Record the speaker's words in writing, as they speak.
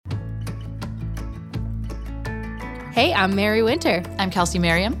Hey, I'm Mary Winter. I'm Kelsey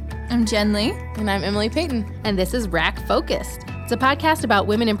Merriam. I'm Jen Lee. And I'm Emily Payton. And this is Rack Focused. It's a podcast about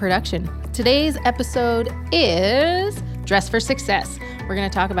women in production. Today's episode is Dress for Success. We're going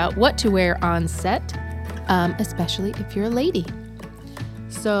to talk about what to wear on set, especially if you're a lady.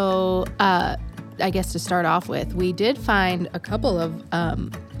 So, I guess to start off with, we did find a couple of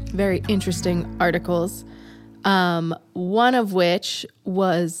very interesting articles. One of which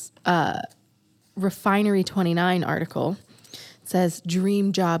was Refinery 29 article. It says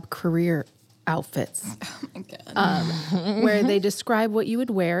dream job career outfits. Oh my God. Where they describe what you would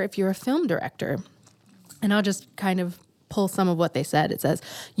wear if you're a film director. And I'll just kind of pull some of what they said. It says,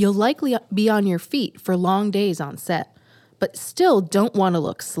 you'll likely be on your feet for long days on set, but still don't want to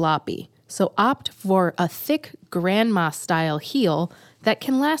look sloppy. So opt for a thick grandma-style heel that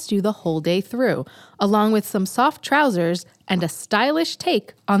can last you the whole day through, along with some soft trousers and a stylish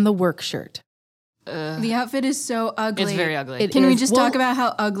take on the work shirt. The outfit is so ugly. It's very ugly. Can we just talk about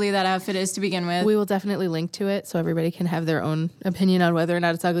how ugly that outfit is to begin with? We will definitely link to it so everybody can have their own opinion on whether or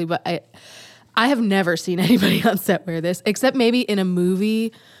not it's ugly. But I have never seen anybody on set wear this, except maybe in a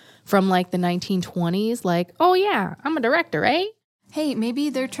movie from like the 1920s. Like, oh yeah, I'm a director, eh? Hey,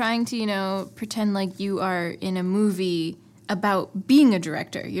 maybe they're trying to, pretend like you are in a movie about being a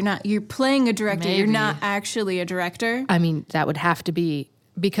director. You're playing a director. Maybe. You're not actually a director. I mean, that would have to be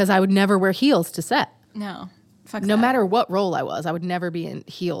because I would never wear heels to set. No. Fuck No that. matter what role I was, I would never be in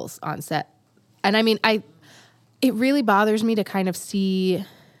heels on set. And I mean, it really bothers me to kind of see,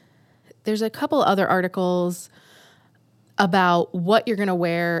 there's a couple other articles about what you're going to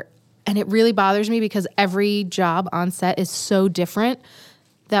wear. And it really bothers me because every job on set is so different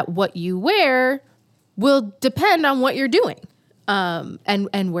that what you wear will depend on what you're doing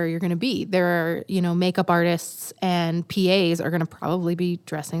and where you're going to be. There are, makeup artists and PAs are going to probably be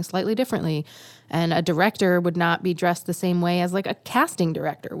dressing slightly differently. And a director would not be dressed the same way as like a casting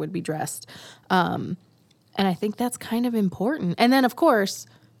director would be dressed. And I think that's kind of important. And then, of course,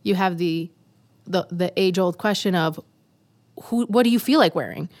 you have the age-old question of what do you feel like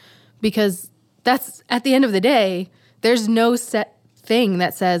wearing? Because that's, at the end of the day, there's no set thing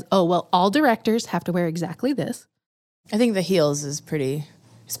that says, oh, well, all directors have to wear exactly this. I think the heels is pretty...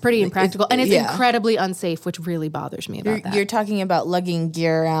 It's pretty impractical, and it's yeah. incredibly unsafe, which really bothers me about that. You're talking about lugging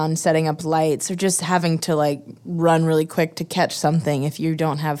gear around, setting up lights, or just having to, run really quick to catch something. If you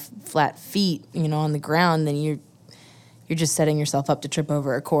don't have flat feet, on the ground, then you're just setting yourself up to trip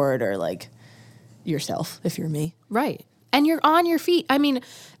over a cord or, yourself, if you're me. Right. And you're on your feet. I mean,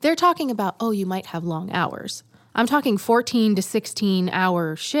 they're talking about, oh, you might have long hours. I'm talking 14 to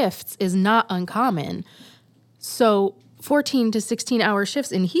 16-hour shifts is not uncommon. So 14 to 16-hour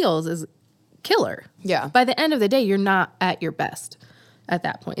shifts in heels is killer. Yeah. By the end of the day, you're not at your best at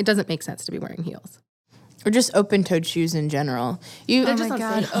that point. It doesn't make sense to be wearing heels. Or just open-toed shoes in general. Oh my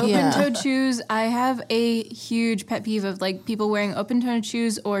God, open-toed shoes. I have a huge pet peeve of people wearing open-toed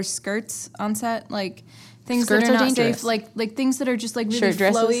shoes or skirts on set, things Skirts that are not dangerous. safe, like things that are just really Shirt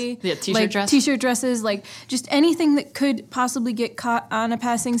dresses? flowy. Yeah, t-shirt dress. T-shirt dresses, just anything that could possibly get caught on a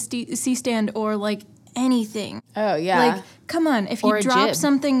passing C-stand or anything. Oh, yeah. Come on, if Or you a drop jib.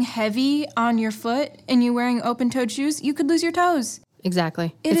 something heavy on your foot and you're wearing open-toed shoes, you could lose your toes.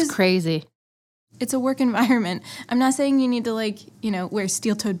 Exactly. It It's is- crazy. It's a work environment. I'm not saying you need to wear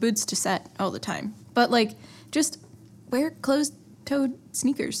steel-toed boots to set all the time, but just wear closed-toed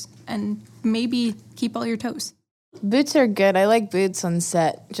sneakers and maybe keep all your toes. Boots are good. I like boots on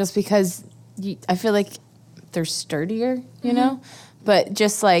set just because I feel like they're sturdier, you know? But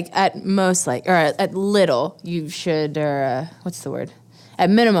just at most, or at little, you should, what's the word? At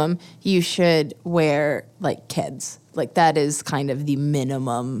minimum, you should wear Keds. That is kind of the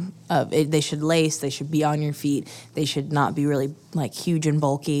minimum of it. They should lace, they should be on your feet, they should not be really huge and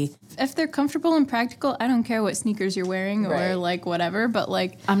bulky. If they're comfortable and practical, I don't care what sneakers you're wearing or Right. whatever. But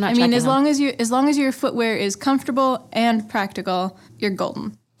I'm not I mean, checking as them. long as your footwear is comfortable and practical, you're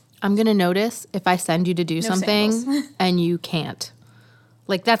golden. I'm going to notice if I send you to do something sandals. and you can't.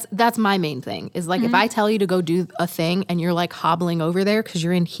 That's my main thing is if I tell you to go do a thing and you're hobbling over there because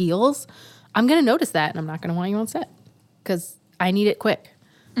you're in heels, I'm going to notice that and I'm not going to want you on set because I need it quick.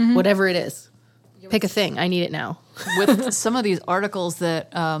 Whatever it is. Pick a thing. I need it now. With some of these articles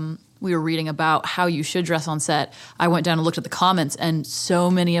that we were reading about how you should dress on set, I went down and looked at the comments, and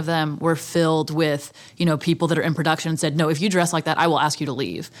so many of them were filled with, people that are in production and said, no, if you dress like that, I will ask you to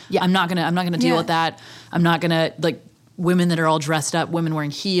leave. Yeah. I'm not gonna deal Yeah. with that. I'm not gonna women that are all dressed up, women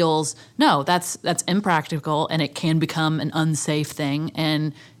wearing heels. No, that's impractical, and it can become an unsafe thing,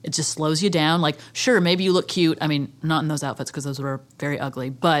 and it just slows you down. Sure, maybe you look cute. I mean, not in those outfits because those were very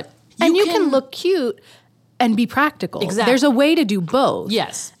ugly, but And you can look cute and be practical. Exactly. There's a way to do both.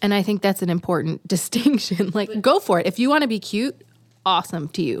 Yes. And I think that's an important distinction. Like, go for it. If you want to be cute, awesome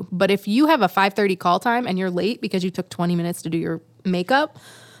to you. But if you have a 5:30 call time and you're late because you took 20 minutes to do your makeup,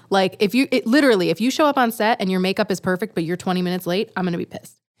 like if you show up on set and your makeup is perfect, but you're 20 minutes late, I'm going to be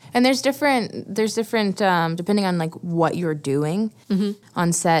pissed. And there's different depending on like what you're doing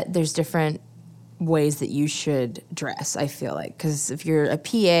on set, there's different ways that you should dress, I feel like. Because if you're a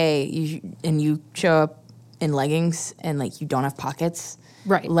PA and you show up in leggings and like you don't have pockets,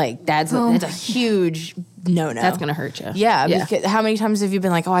 Right. like that's a huge no-no. That's going to hurt you. Yeah, because how many times have you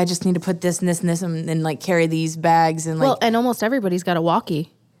been like, oh, I just need to put this and this and this and like carry these bags and like, Well, and almost everybody's got a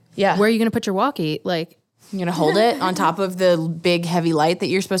walkie. yeah. Where are you going to put your walkie? Like, You're going to hold it on top of the big heavy light that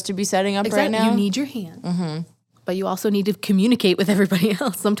you're supposed to be setting up right now? You need your hand. But you also need to communicate with everybody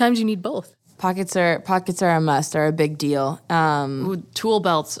else. Sometimes you need both. Pockets are a must, are a big deal. Tool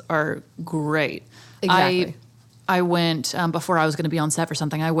belts are great. Exactly. I went, before I was going to be on set for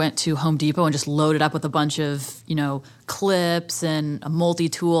something, I went to Home Depot and just loaded up with a bunch of, clips and a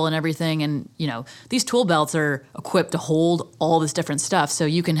multi-tool and everything. And, these tool belts are equipped to hold all this different stuff. So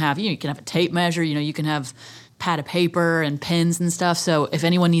you can have, you can have a tape measure, you can have pad of paper and pens and stuff. So if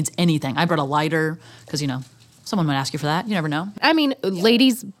anyone needs anything, I brought a lighter because, someone might ask you for that. You never know. I mean,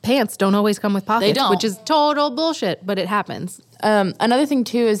 ladies' pants don't always come with pockets, They don't. which is total bullshit, but it happens. Another thing,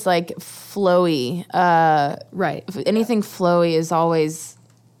 too, is like flowy. Right. Anything flowy is always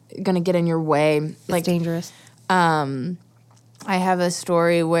going to get in your way. It's dangerous. I have a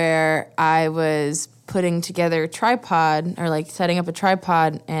story where I was putting together a tripod or like setting up a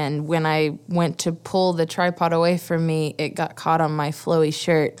tripod, and when I went to pull the tripod away from me, it got caught on my flowy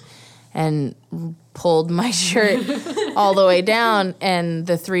shirt and pulled my shirt all the way down. And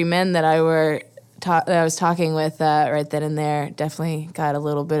the three men that I was talking with right then and there definitely got a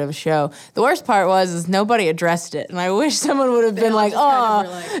little bit of a show. The worst part was nobody addressed it, and I wish someone would have been like, "Oh,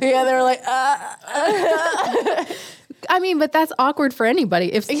 yeah." They were like, I mean, but that's awkward for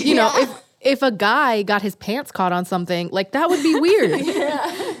anybody. If if a guy got his pants caught on something, like that would be weird.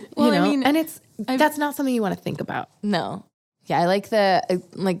 Well, I mean, and that's not something you want to think about. No. Yeah, I like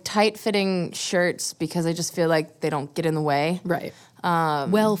the tight fitting shirts because I just feel like they don't get in the way. Right.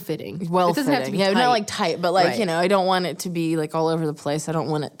 Well fitting. Well it doesn't have to fitting. be Yeah, tight. not like tight, but like, Right. I don't want it to be like all over the place. I don't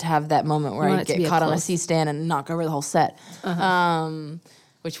want it to have that moment where You I want it to get be caught on a close. C-stand and knock over the whole set,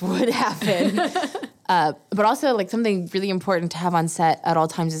 which would happen. But also like something really important to have on set at all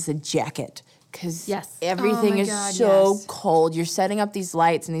times is a jacket. Because Yes. everything Oh my is God, so yes. cold. You're setting up these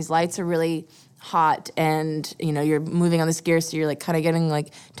lights, and these lights are really hot, and you're moving on this gear, so you're like kind of getting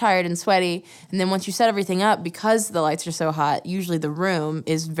like tired and sweaty. And then once you set everything up, because the lights are so hot, usually the room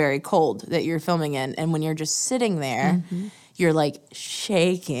is very cold that you're filming in. And when you're just sitting there, you're like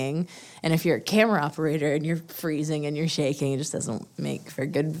shaking. And if you're a camera operator and you're freezing and you're shaking, it just doesn't make for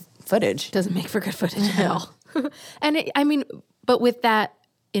good footage. Doesn't make for good footage at all. And but with that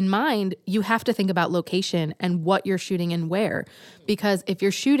in mind, you have to think about location and what you're shooting and where. Because if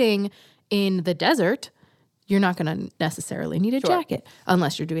you're shooting in the desert, you're not going to necessarily need a jacket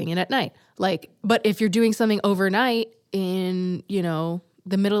unless you're doing it at night. But if you're doing something overnight in,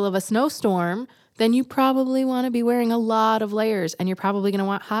 the middle of a snowstorm, then you probably want to be wearing a lot of layers, and you're probably going to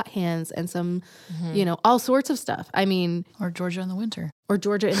want hot hands and some, all sorts of stuff. I mean, Or Georgia in the winter. or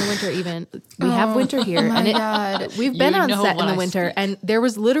Georgia in the winter even. We have winter here. and we've been on know set in what the I winter, speak. and there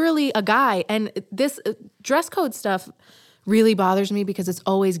was literally a guy, and this dress code stuff really bothers me because it's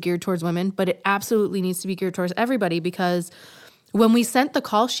always geared towards women, but it absolutely needs to be geared towards everybody, because when we sent the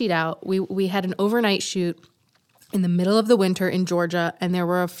call sheet out, we had an overnight shoot in the middle of the winter in Georgia, and there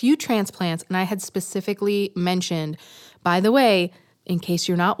were a few transplants, and I had specifically mentioned, by the way, in case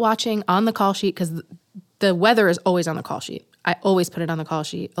you're not watching on the call sheet, because the weather is always on the call sheet. I always put it on the call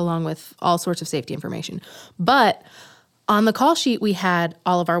sheet along with all sorts of safety information. But on the call sheet, we had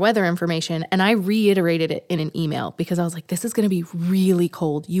all of our weather information, and I reiterated it in an email because I was like, this is going to be really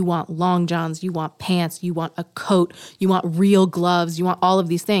cold. You want long johns, you want pants, you want a coat, you want real gloves, you want all of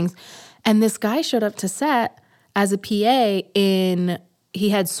these things. And this guy showed up to set as a PA he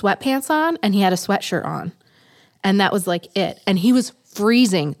had sweatpants on and he had a sweatshirt on. And that was like it. And he was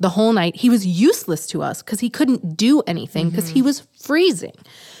freezing the whole night. He was useless to us because he couldn't do anything because he was freezing.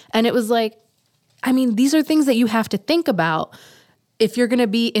 And it was like, I mean, these are things that you have to think about. If you're going to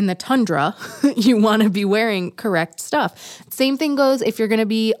be in the tundra, you want to be wearing correct stuff. Same thing goes if you're going to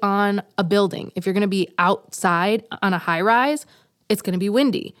be on a building. If you're going to be outside on a high rise, it's going to be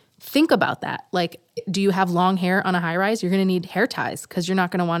windy. think about that. Like, do you have long hair on a high rise? You're going to need hair ties because you're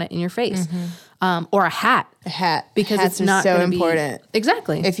not going to want it in your face. Or a hat. A hat. Because Hats it's not are so gonna be- important.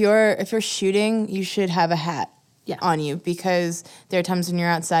 Exactly. If you're shooting, you should have a hat Yeah. on you, because there are times when you're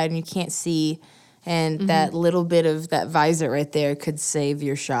outside and you can't see, and that little bit of that visor right there could save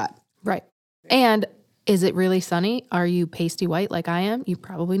your shot. Right. And is it really sunny? Are you pasty white like I am? You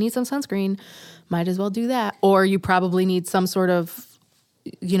probably need some sunscreen. Might as well do that. Or you probably need some sort of,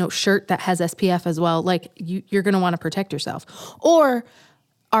 shirt that has SPF as well. Like you're going to want to protect yourself. Or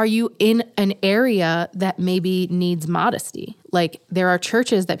are you in an area that maybe needs modesty? Like there are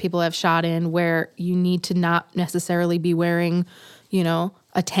churches that people have shot in where you need to not necessarily be wearing,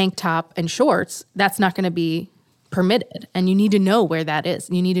 a tank top and shorts. That's not going to be permitted. And you need to know where that is.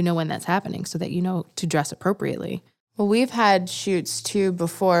 You need to know when that's happening so that you know to dress appropriately. Well, we've had shoots too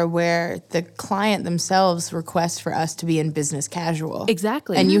before where the client themselves requests for us to be in business casual.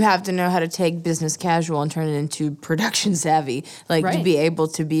 Exactly. And you have to know how to take business casual and turn it into production savvy, like to Right. be able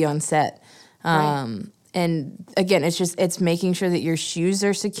to be on set. Right. And again, it's making sure that your shoes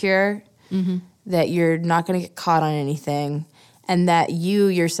are secure, that you're not going to get caught on anything, and that you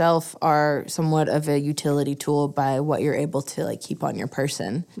yourself are somewhat of a utility tool by what you're able to like keep on your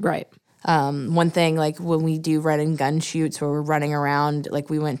person. Right. One thing, like when we do run and gun shoots where we're running around, like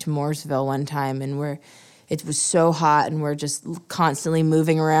we went to Mooresville one time and it was so hot and we're just constantly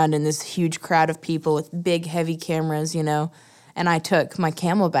moving around in this huge crowd of people with big, heavy cameras, and I took my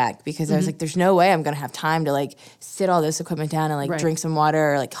Camelback because I was like, there's no way I'm going to have time to like sit all this equipment down and like Right. drink some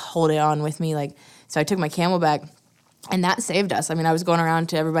water or like hold it on with me. Like, so I took my Camelback. And that saved us. I mean, I was going around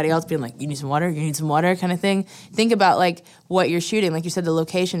to everybody else being like, you need some water? You need some water kind of thing. Think about, like, what you're shooting. Like you said, the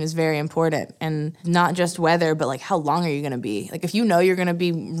location is very important. And not just weather, but, like, how long are you going to be? Like, if you know you're going to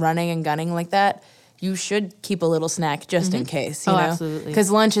be running and gunning like that, you should keep a little snack just in case, you know? Absolutely.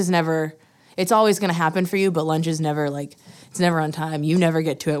 Because lunch is never – it's always going to happen for you, but lunch is never, like – it's never on time. You never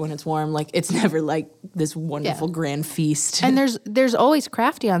get to it when it's warm. Like, it's never, like, this wonderful grand feast. And there's always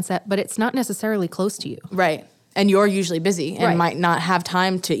crafty on set, but it's not necessarily close to you. Right. And you're usually busy and Right. might not have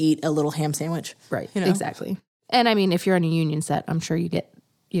time to eat a little ham sandwich. Right. You know? Exactly. And I mean, if you're on a union set, I'm sure you get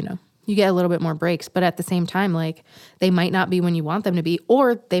a little bit more breaks, but at the same time, like they might not be when you want them to be,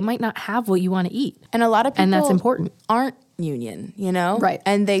 or they might not have what you want to eat. And a lot of people And that's important. aren't union, Right.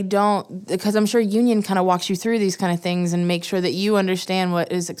 And they don't, because I'm sure union kind of walks you through these kind of things and make sure that you understand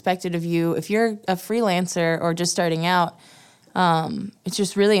what is expected of you. If you're a freelancer or just starting out, it's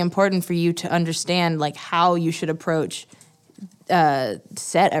just really important for you to understand like how you should approach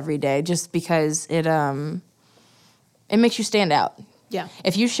set every day, just because it makes you stand out. Yeah.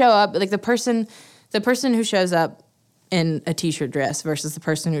 If you show up, like the person who shows up in a t-shirt dress versus the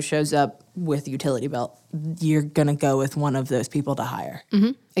person who shows up with utility belt, you're gonna go with one of those people to hire.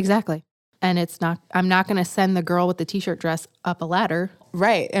 Exactly. And I'm not going to send the girl with the t-shirt dress up a ladder.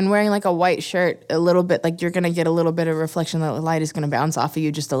 Right, and wearing like a white shirt, a little bit like you're gonna get a little bit of reflection. The light is gonna bounce off of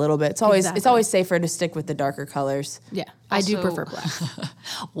you just a little bit. It's Exactly. always safer to stick with the darker colors. Yeah. I do Also- prefer black.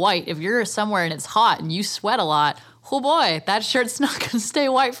 White, if you're somewhere and it's hot and you sweat a lot, oh boy, that shirt's not going to stay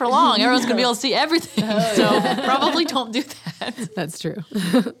white for long. Everyone's going to be able to see everything. So probably don't do that. That's true.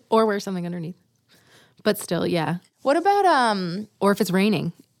 Or wear something underneath. But still, yeah. What about Or if it's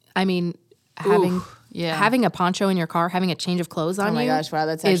raining. I mean, having yeah. having a poncho in your car, having a change of clothes on you. Oh my gosh, wow,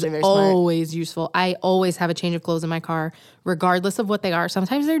 that's is actually very smart. always useful. I always have a change of clothes in my car, regardless of what they are.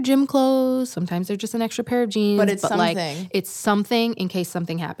 Sometimes they're gym clothes, sometimes they're just an extra pair of jeans. But it's like, something. it's something in case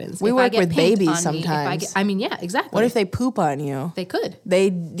something happens. We If I work get with paint babies on me, if sometimes. yeah, exactly. what if they poop on you? they could?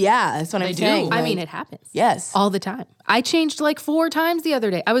 Yeah, that's what I'm do. saying. I Like, mean, it happens. yes. All the time. I changed like 4 times the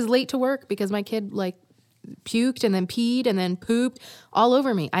other day. I was late to work because my kid like puked and then peed and then pooped all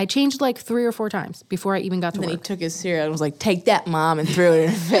over me. I changed like 3 or 4 times before I even got to Then he work. took his cereal and was like, "Take that, Mom," and threw it in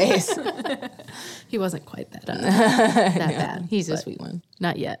her face. He wasn't quite that bad. He's a but sweet one.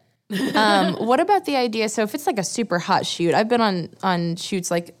 Not yet. What about the idea? So if it's like a super hot shoot, I've been on shoots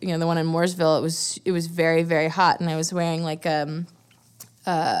like the one in Mooresville. It was very, very hot, and I was wearing like a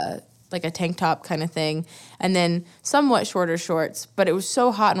tank top kind of thing, and then somewhat shorter shorts. But it was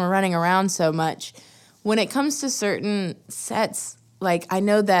so hot, and we're running around so much. When it comes to certain sets, like I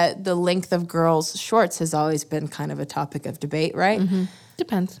know that the length of girls' shorts has always been kind of a topic of debate, right?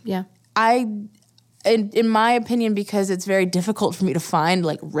 Depends. Yeah. In my opinion, because it's very difficult for me to find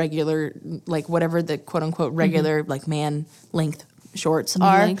like regular, like whatever the quote unquote regular like man length shorts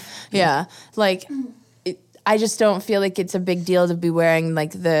are. length. Yeah. Like I just don't feel like it's a big deal to be wearing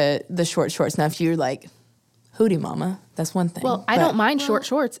like the short shorts. Now, if you're like hootie mama, that's one thing. Well, I But- don't mind short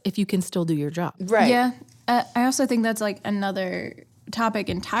shorts if you can still do your job. Right. Yeah. I also think that's like another topic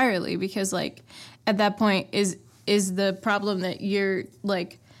entirely, because like at that point is the problem that you're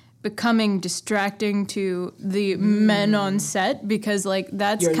like becoming distracting to the men on set, because like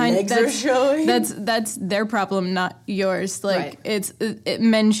that's Your legs are showing. that's their problem, not yours. Like Right.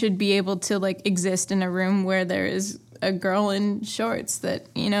 Men should be able to like exist in a room where there is a girl in shorts that,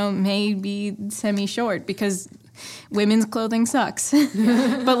 you know, may be semi-short, because women's clothing sucks.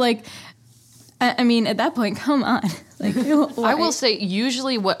 But like, I mean, at that point, come on. Like, I will say,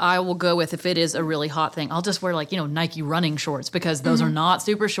 usually what I will go with, if it is a really hot thing, I'll just wear like, you know, Nike running shorts, because those are not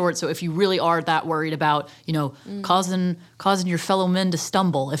super short. So if you really are that worried about, you know, causing your fellow men to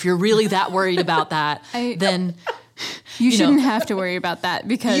stumble, if you're really that worried about that, then you know, shouldn't have to worry about that,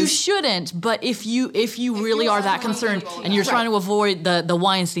 because you shouldn't. But if you really are that concerned and you're trying to avoid the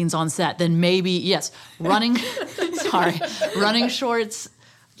Weinsteins on set, then maybe, yes, running shorts,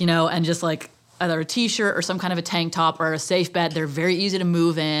 you know, and just like either a t-shirt or some kind of a tank top or a safe bet. They're very easy to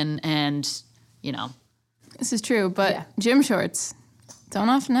move in, and, you know. this is true, but Yeah. gym shorts don't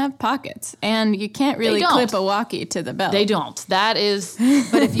often have pockets, and you can't really don't. clip a walkie to the belt. They don't. That is,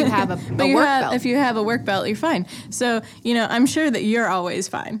 But if you have a work belt, If you have a work belt, you're fine. So, you know, I'm sure that you're always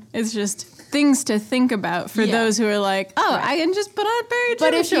fine. It's just things to think about for those who are like, oh, I can just put on a pair of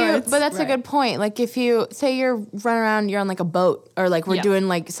But gym if you, shorts. but that's a good point. Like if you say you're running around, you're on like a boat, or like we're Yeah. doing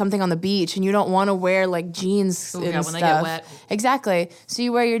like something on the beach, and you don't want to wear like jeans and yeah, when stuff. they get wet. Exactly. So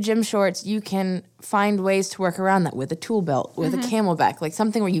you wear your gym shorts. You can find ways to work around that with a tool belt, with a camelback, like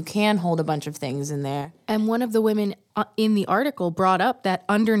something where you can hold a bunch of things in there. and one of the women in the article brought up that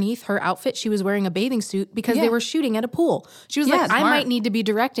underneath her outfit, she was wearing a bathing suit because they were shooting at a pool. She was like, I smart. might need to be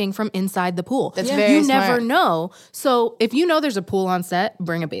directing from inside the pool. That's very You never smart. know. So if you know there's a pool on set,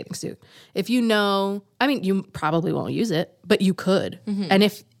 bring a bathing suit. If you know, I mean, you probably won't use it, but you could. And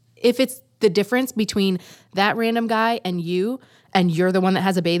if it's the difference between that random guy and you're the one that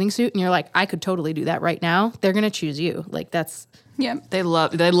has a bathing suit and you're like, I could totally do that right now, they're going to choose you. Like that's yeah. they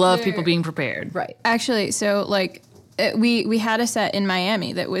love people being prepared. right. Actually, so like we had a set in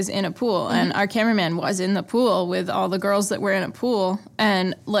Miami that was in a pool, and our cameraman was in the pool with all the girls that were in a pool,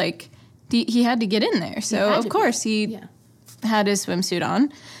 and like he had to get in there. So had of to course he had his swimsuit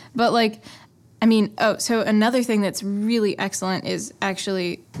on. But like, I mean, so another thing that's really excellent is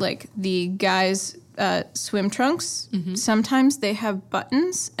actually like the guys' swim trunks. Sometimes they have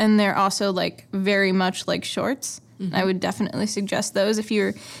buttons, and they're also like very much like shorts. I would definitely suggest those if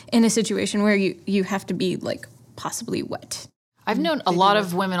you're in a situation where you have to be like possibly wet. I've known a lot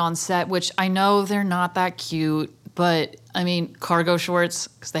of women on set, which I know they're not that cute, but I mean, cargo shorts,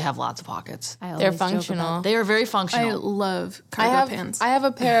 because they have lots of pockets. I They're always joke about functional. They are very I functional. love I cargo have pants. I have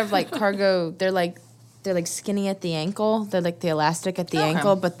a pair of like cargo. They're like skinny at the ankle. They're like the elastic at the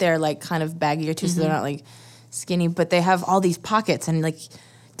ankle, but they're like kind of baggier too, so they're not like skinny. But they have all these pockets, and like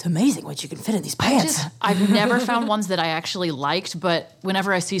it's amazing what you can fit in these pants. I've never found ones that I actually liked, but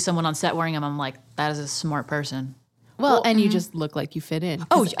whenever I see someone on set wearing them, I'm like, that is a smart person. Well, and you just look like you fit in.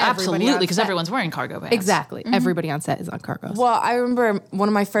 Oh, 'Cause everybody absolutely, on because set- everyone's wearing cargo pants. Exactly. Everybody on set is on cargos. Well, I remember one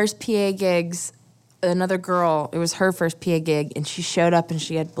of my first PA gigs, another girl, it was her first PA gig, and she showed up and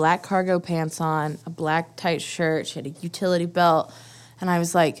she had black cargo pants on, a black tight shirt, she had a utility belt, and I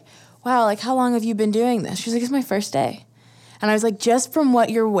was like, wow, like how long have you been doing this? She was like, it's my first day. And I was like, just from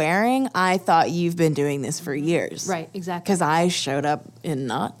what you're wearing, I thought you've been doing this for years. Right, exactly. Because I showed up in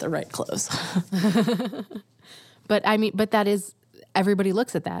not the right clothes. But I mean, but that is, everybody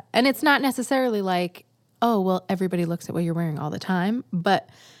looks at that. And it's not necessarily like, oh, well, everybody looks at what you're wearing all the time. But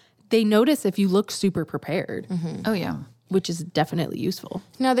they notice if you look super prepared, Oh, yeah. which is definitely useful.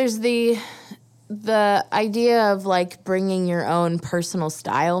 Now there's the idea of like bringing your own personal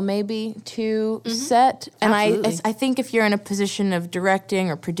style maybe to set, and Absolutely. I think if you're in a position of directing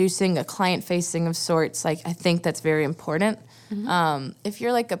or producing a client facing of sorts, like I think that's very important. If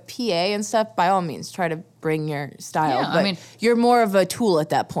you're like a PA and stuff, by all means try to bring your style. Yeah, I but mean- you're more of a tool at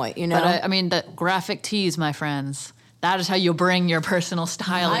that point, you know. But I mean, the graphic tees, my friends, that is how you bring your personal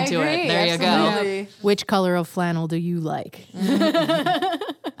style I into agree, it. There you go. absolutely. Which color of flannel do you like? I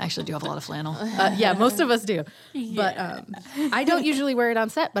actually do have a lot of flannel. Yeah, most of us do. But I don't usually wear it on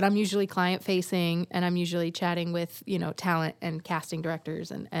set, but I'm usually client facing, and I'm usually chatting with, talent and casting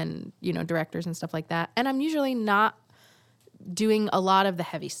directors and directors and stuff like that. And I'm usually not doing a lot of the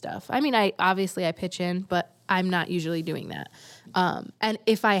heavy stuff. I mean, I pitch in, but I'm not usually doing that. And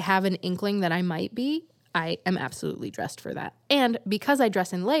if I have an inkling that I might be, I am absolutely dressed for that. And because I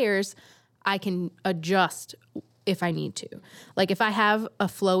dress in layers, I can adjust if I need to. Like if I have a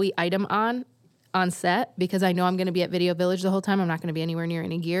flowy item on set, because I know I'm going to be at Video Village the whole time, I'm not going to be anywhere near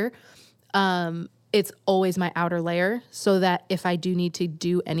any gear. it's always my outer layer so that if I do need to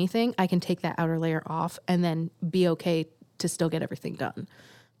do anything, I can take that outer layer off and then be okay to still get everything done.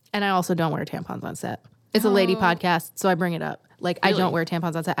 And I also don't wear tampons on set. It's a lady podcast, so I bring it up. Like, I don't wear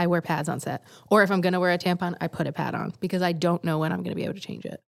tampons on set. I wear pads on set. Or if I'm going to wear a tampon, I put a pad on because I don't know when I'm going to be able to change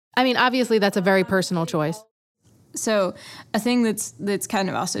it. I mean, obviously, that's a very personal choice. So a thing that's kind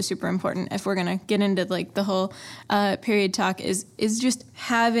of also super important if we're gonna get into like the whole period talk is just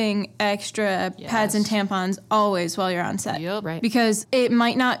having extra pads and tampons always while you're on set. Yep. Right. Because it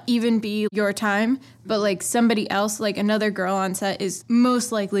might not even be your time, but like somebody else, like another girl on set is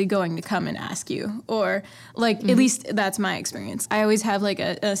most likely going to come and ask you. Or like, at least that's my experience. I always have like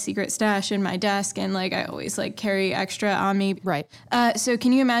a secret stash in my desk and like I always like carry extra on me. Right. So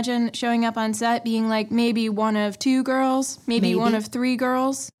can you imagine showing up on set being like maybe one of 2 girls, maybe one of 3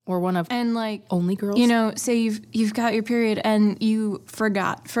 girls, Or one of and like only girls? you know, say you've got your period and you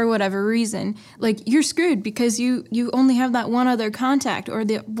forgot for whatever reason, like you're screwed because you only have that one other contact or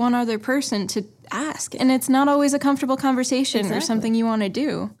the one other person to ask, and it's not always a comfortable conversation or something you want to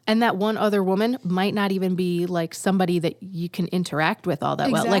do. And that one other woman might not even be like somebody that you can interact with all that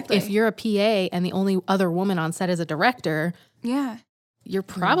well. Like Exactly. if you're a PA and the only other woman on set is a director, Yeah. you're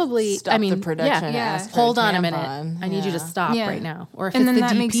probably, Stop I mean, the production. and Yeah. ask for hold a on a minute. tampon. I need you to Yeah. stop Yeah. right now. Or if And it's then the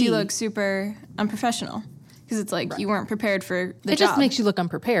that DP, makes you look super unprofessional because it's like you weren't prepared for the it job. just makes you look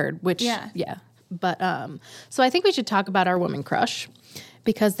unprepared, which, Yeah. But so I think we should talk about our woman crush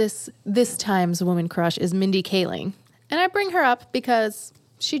because this time's woman crush is Mindy Kaling. And I bring her up because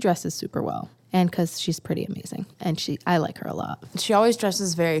she dresses super well and because she's pretty amazing. And I like her a lot. She always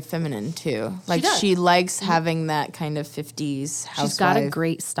dresses very feminine too. Like does. she likes having that kind of 50s housewife. She's got a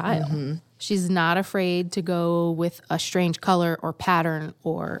great style. She's not afraid to go with a strange color or pattern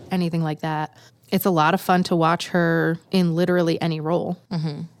or anything like that. It's a lot of fun to watch her in literally any role.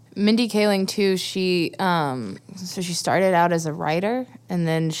 Mindy Kaling too. She she started out as a writer, and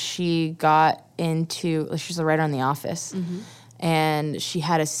then she got into. She's a writer on The Office, and she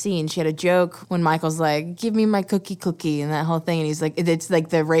had a scene. She had a joke when Michael's like, "Give me my cookie," and that whole thing. And he's like, it's like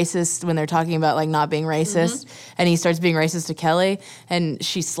the racist when they're talking about like not being racist, and he starts being racist to Kelly, and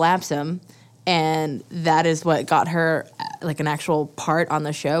she slaps him, and that is what got her like an actual part on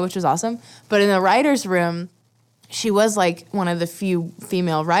the show, which was awesome. But in the writers' room, she was like one of the few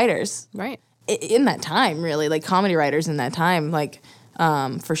female writers Right. in that time, really, like comedy writers in that time, like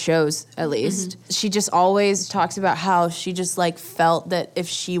for shows at least. She just always talks about how she just like felt that if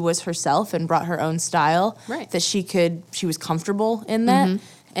she was herself and brought her own style, Right. that she was comfortable in that.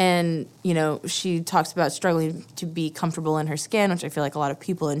 And, you know, she talks about struggling to be comfortable in her skin, which I feel like a lot of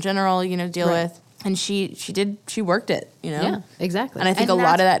people in general, you know, deal Right. with. And she worked it, you know? Yeah, exactly. And I think a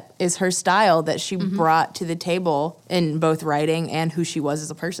lot of that is her style that she brought to the table in both writing and who she was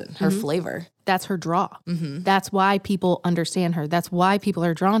as a person, her flavor. That's her draw. That's why people understand her. That's why people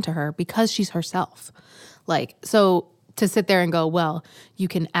are drawn to her because she's herself. Like, so to sit there and go, well, you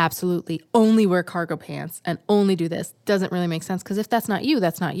can absolutely only wear cargo pants and only do this doesn't really make sense because if that's not you,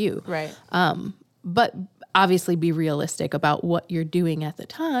 that's not you. Right. But obviously be realistic about what you're doing at the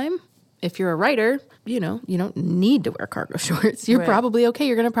time. If you're a writer, you know, you don't need to wear cargo shorts. You're Right. probably okay.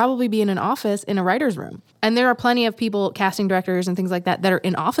 You're going to probably be in an office in a writer's room. And there are plenty of people, casting directors and things like that are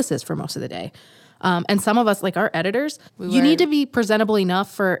in offices for most of the day. And some of us, like our editors, you need to be presentable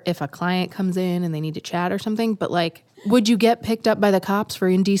enough for if a client comes in and they need to chat or something. But like, would you get picked up by the cops for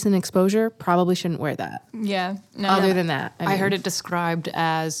indecent exposure? Probably shouldn't wear that. Yeah. No. Other than that, I heard it described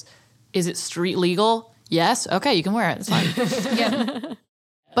as, is it street legal? Yes. Okay, you can wear it. It's fine. Yeah.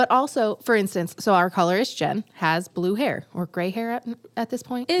 But also, for instance, so our colorist Jen has blue hair or gray hair at this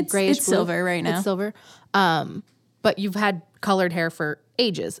point. It's Grayish blue. silver right now. It's silver. But you've had colored hair for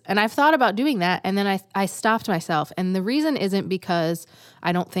ages. And I've thought about doing that. And then I stopped myself. And the reason isn't because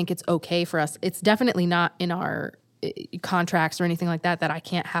I don't think it's okay for us. It's definitely not in our contracts or anything like that I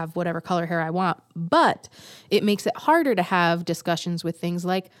can't have whatever color hair I want. But it makes it harder to have discussions with things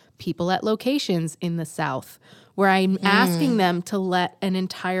like people at locations in the South where I'm asking them to let an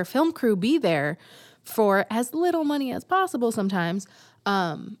entire film crew be there for as little money as possible sometimes.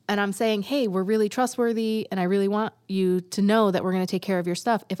 And I'm saying, hey, we're really trustworthy and I really want you to know that we're going to take care of your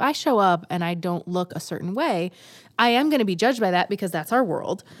stuff. If I show up and I don't look a certain way, I am going to be judged by that because that's our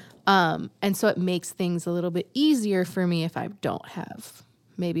world. And so it makes things a little bit easier for me if I don't have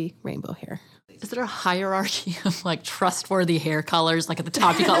maybe rainbow hair. Is there a hierarchy of like trustworthy hair colors? Like at the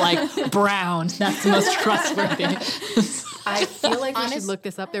top, you got like brown. That's the most trustworthy. I feel like we should look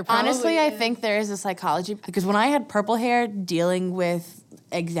this up. There probably Honestly, I think there is a psychology because when I had purple hair dealing with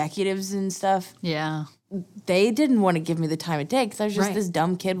executives and stuff, Yeah. they didn't want to give me the time of day because I was just Right. this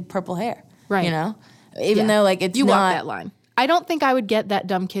dumb kid with purple hair. Right. You know? Even Yeah. though, like, it's You not. walk that line. I don't think I would get that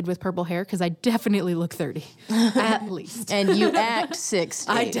dumb kid with purple hair because I definitely look 30, at least. And you act 60.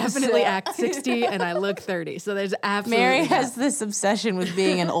 I definitely so- act 60 and I look 30. So there's absolutely Mary that. has this obsession with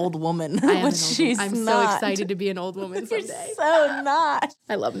being an old woman, I am an which old she's woman. I'm not. so excited to be an old woman You're someday. so not.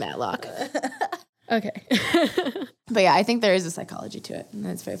 I love Matlock. Okay. But yeah, I think there is a psychology to it, and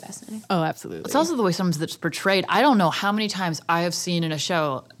it's very fascinating. Oh, absolutely. It's also the way sometimes it's portrayed. I don't know how many times I have seen in a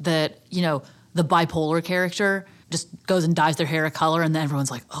show that, you know, the bipolar character just goes and dyes their hair a color, and then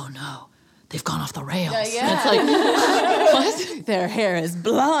everyone's like, oh no, they've gone off the rails. Yeah. And it's like, what? Their hair is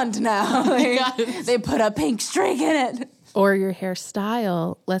blonde now. They put a pink streak in it. Or your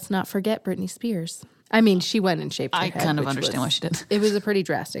hairstyle. Let's not forget Britney Spears. I mean, she went and shaped her I head, kind of which understand was- why she did. It was a pretty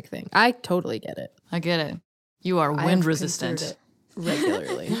drastic thing. I totally get it. I get it. You are I wind have resistant. considered it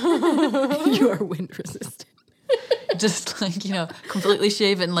regularly. You are wind resistant. Just like, you know, completely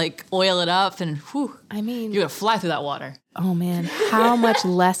shave and like oil it up and whew, I mean, you're gonna fly through that water. oh man, how much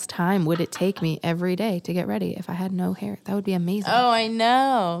less time would it take me every day to get ready if I had no hair? That would be amazing. Oh, I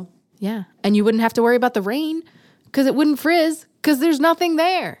know. Yeah. And you wouldn't have to worry about the rain because it wouldn't frizz because there's nothing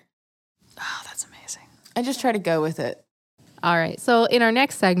there. Oh, that's amazing. I just try to go with it. All right. So, in our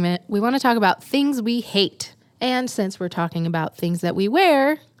next segment, we want to talk about things we hate. And since we're talking about things that we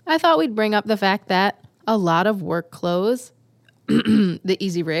wear, I thought we'd bring up the fact that a lot of work clothes, the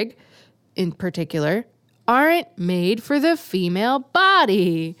Easy Rig in particular, aren't made for the female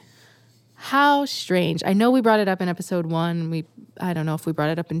body. How strange. I know we brought it up in episode 1. I don't know if we brought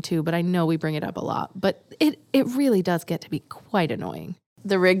it up in 2, but I know we bring it up a lot. But it really does get to be quite annoying.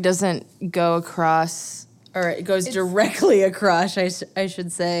 The rig doesn't go across, or it goes directly across, I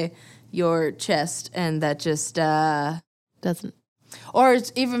should say, your chest. And that just, Doesn't. or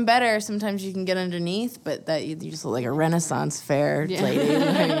it's even better, sometimes you can get underneath, but that you just look like a Renaissance fair lady.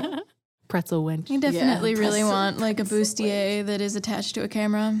 Like, Pretzel winch. You definitely really that's want like a bustier that is attached to a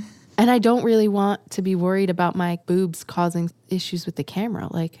camera. And I don't really want to be worried about my boobs causing issues with the camera.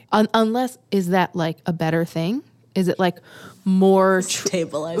 Like, unless, is that like a better thing? Is it like more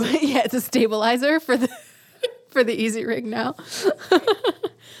stabilizer. yeah, it's a stabilizer for the for the Easy Rig now.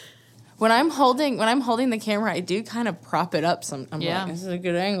 When I'm holding the camera, I do kind of prop it up. I'm Yeah. like, this is a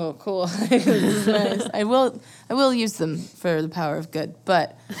good angle. Cool. This is nice. I will use them for the power of good,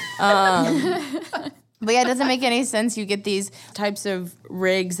 but but yeah, it doesn't make any sense. You get these types of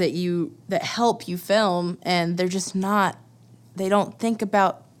rigs that help you film, and they're just not. They don't think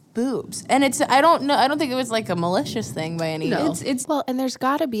about boobs, and I don't think it was like a malicious thing by any means. It's well, and there's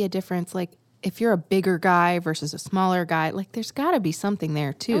got to be a difference. Like, if you're a bigger guy versus a smaller guy, like there's got to be something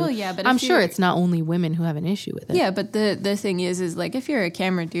there too. Oh, yeah, but I'm if sure you're- it's not only women who have an issue with it. Yeah, but the thing is like if you're a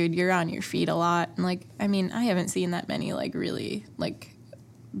camera dude, you're on your feet a lot. And like, I mean, I haven't seen that many like really like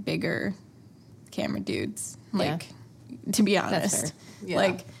bigger camera dudes. Like, to be honest, fair. Yeah.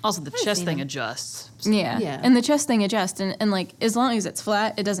 like, Also, the chest thing adjusts. yeah. Yeah. And the chest thing adjusts, and like as long as it's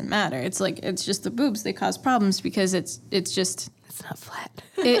flat, it doesn't matter. It's like it's just the boobs they cause problems because it's just It's not flat.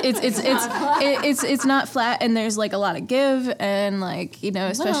 it's not flat, and there's like a lot of give, and like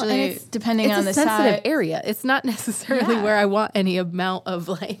especially depending it's on a the sensitive side. area. It's not necessarily Yeah. where I want any amount of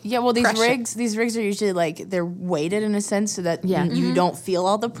like. Yeah, well, these pressure. rigs are usually like they're weighted in a sense so that Yeah. you don't feel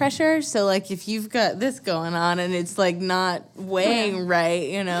all the pressure. So like if you've got this going on and it's like not weighing right,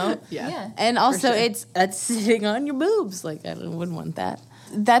 Yeah. and also sure. that's sitting on your boobs. Like I wouldn't want that.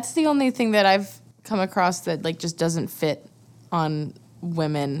 That's the only thing that I've come across that like just doesn't fit on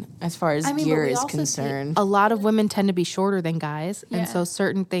women as far as gear is concerned. A lot of women tend to be shorter than guys, Yeah. and so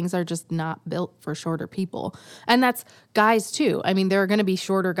certain things are just not built for shorter people. And that's guys too. I mean, there are going to be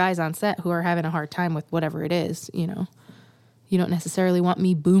shorter guys on set who are having a hard time with whatever it is. You don't necessarily want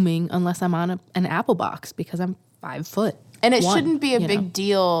me booming unless I'm on an apple box because I'm 5 foot. And it one, shouldn't be a you big know?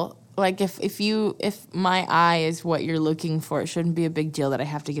 deal. Like if my eye is what you're looking for, it shouldn't be a big deal that I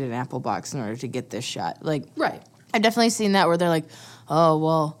have to get an apple box in order to get this shot. Like Right. I've definitely seen that where they're like, oh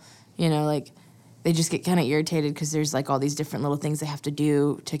well, like they just get kind of irritated because there's like all these different little things they have to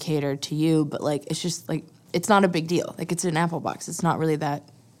do to cater to you. But like it's just like it's not a big deal. Like it's an apple box. It's not really that.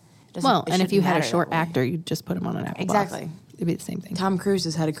 Well, and if you had a matter short that way. actor, you'd just put him on an apple box. Exactly. It'd be the same thing. Tom Cruise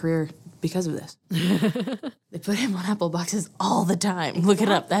has had a career because of this. They put him on apple boxes all the time. Look it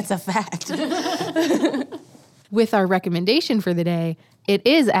up. That's a fact. With our recommendation for the day, it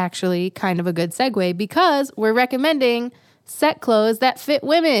is actually kind of a good segue because we're recommending set clothes that fit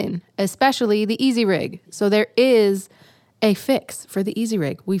women, especially the Easy Rig. So there is a fix for the Easy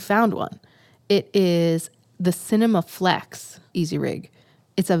Rig. We found one. It is the Cinema Flex Easy Rig.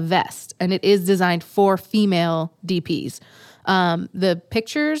 It's a vest, and it is designed for female DPs. The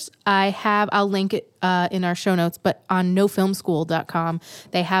pictures I'll link it in our show notes, but on nofilmschool.com,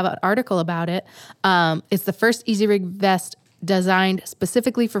 they have an article about it. It's the first Easy Rig vest designed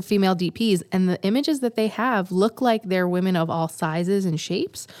specifically for female DPs, and the images that they have look like they're women of all sizes and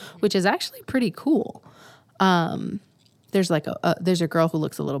shapes, which is actually pretty cool. There's like there's a girl who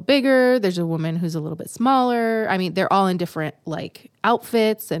looks a little bigger. There's a woman who's a little bit smaller. I mean, they're all in different like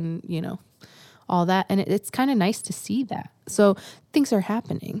outfits and, you know, all that. And it's kind of nice to see that. So things are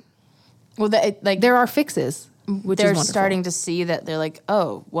happening. Well, There are fixes, which is they're wonderful. starting to see that they're like,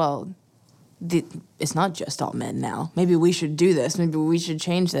 oh, well, it's not just all men now. Maybe we should do this. Maybe we should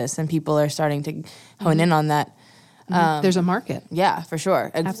change this. And people are starting to hone in on that. There's a market. Yeah, for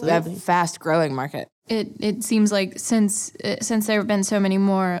sure. Absolutely. A fast growing market. It seems like since there have been so many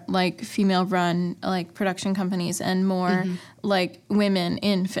more like female run like production companies and more like women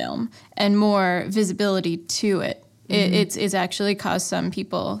in film and more visibility to it, it's actually caused some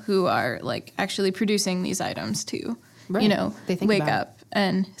people who are like actually producing these items to Right. you know They think wake about it. up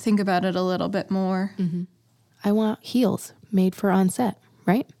and think about it a little bit more. I want heels made for on set,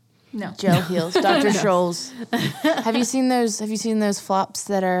 right? No. Gel heels, Dr. Scholl's. Have you seen those flops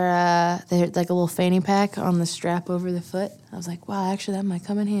that are they're like a little fanny pack on the strap over the foot? I was like, wow, actually that might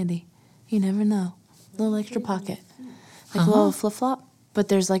come in handy. You never know. A little extra pocket, like a little flip flop, but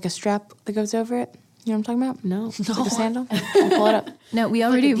there's like a strap that goes over it. You know what I'm talking about? No. It's like a sandal. You pull it up. No, we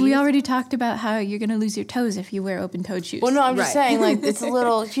already talked about how you're gonna lose your toes if you wear open-toed shoes. Well, no, I'm just Right. saying, like, it's a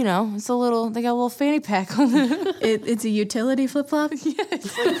little, they got a little fanny pack on it. It's a utility flip-flop.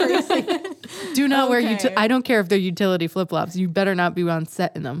 Do not wear Okay. I don't care if they're utility flip-flops. You better not be on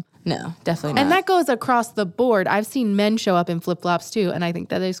set in them. No, definitely not. And that goes across the board. I've seen men show up in flip-flops too, and I think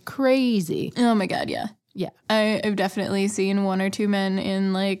that is crazy. Oh my god, yeah. Yeah. I've definitely seen one or two men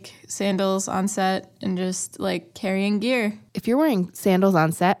in like sandals on set and just like carrying gear. If you're wearing sandals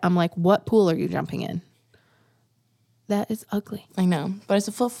on set, I'm like, what pool are you jumping in? That is ugly. I know, but it's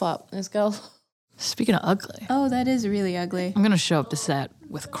a flip flop. It's got Speaking of ugly, Oh, that is really ugly. I'm gonna show up to set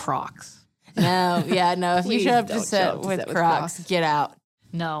with Crocs. no, yeah, no. If you Please show up to don't set show up to with set with Crocs, Crocs. get out.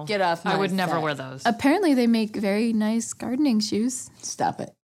 No, Get off I my would never set. wear those. Apparently they make very nice gardening shoes. Stop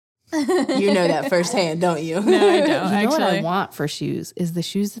it. You know that firsthand, don't you? No, I don't, You know what I want for shoes is the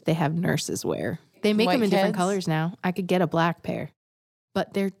shoes that they have nurses wear. They make them White in different kids? colors now. I could get a black pair,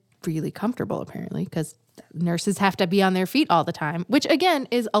 but they're really comfortable apparently because nurses have to be on their feet all the time, which again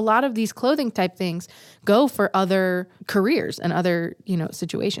is a lot of these clothing type things go for other careers and other,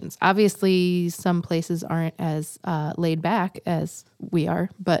 situations. Obviously, some places aren't as laid back as we are,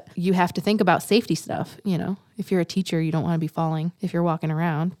 but you have to think about safety stuff. If you're a teacher, you don't want to be falling if you're walking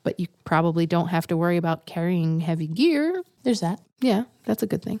around, but you probably don't have to worry about carrying heavy gear. There's that. Yeah, that's a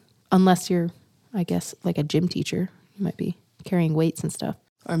good thing. Unless you're, I guess, like a gym teacher, you might be carrying weights and stuff.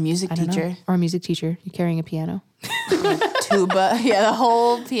 Or a music I don't know. teacher. Or a music teacher. You're carrying a piano. Tuba. Yeah, the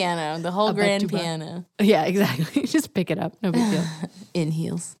whole piano. The whole A big grand tuba. piano. Yeah, exactly. Just pick it up. No big deal. In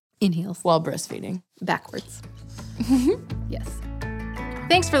heels. In heels. While breastfeeding. Backwards. Yes.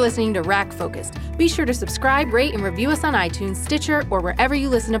 Thanks for listening to Rack Focused. Be sure to subscribe, rate, and review us on iTunes, Stitcher, or wherever you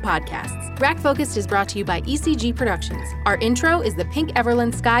listen to podcasts. Rack Focused is brought to you by ECG Productions. Our intro is The Pink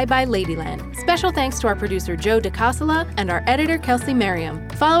Everland Sky by Ladyland. Special thanks to our producer Joe DeCassola and our editor Kelsey Merriam.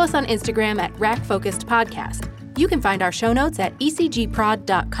 Follow us on Instagram at Rack Focused Podcast. You can find our show notes at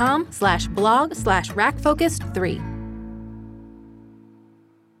ecgprod.com/blog/rackfocused3.